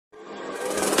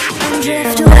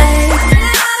drift away.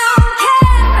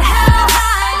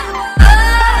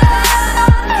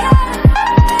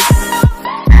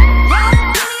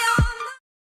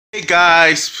 Hey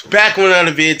guys, back with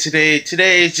another video today.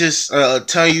 Today is just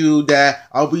telling you that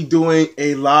I'll be doing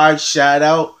a live shout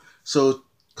out. So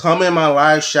come in my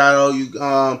live shout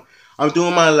out. I'm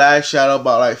doing my live shout out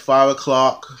about like 5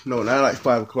 o'clock. No, not like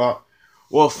 5 o'clock.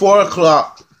 Well, 4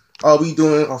 o'clock. I'll be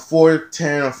doing a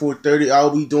 4:10 or 4:30.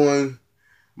 I'll be doing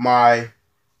my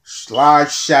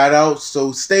live shout out.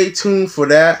 So stay tuned for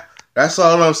that. That's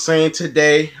all I'm saying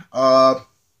today.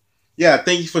 Yeah,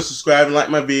 thank you for subscribing, like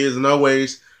my videos, and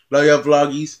always love your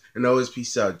vloggies, and always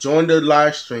peace out. Join the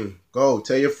live stream. Go,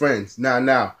 tell your friends.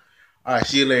 Now. Alright,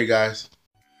 see you later, guys.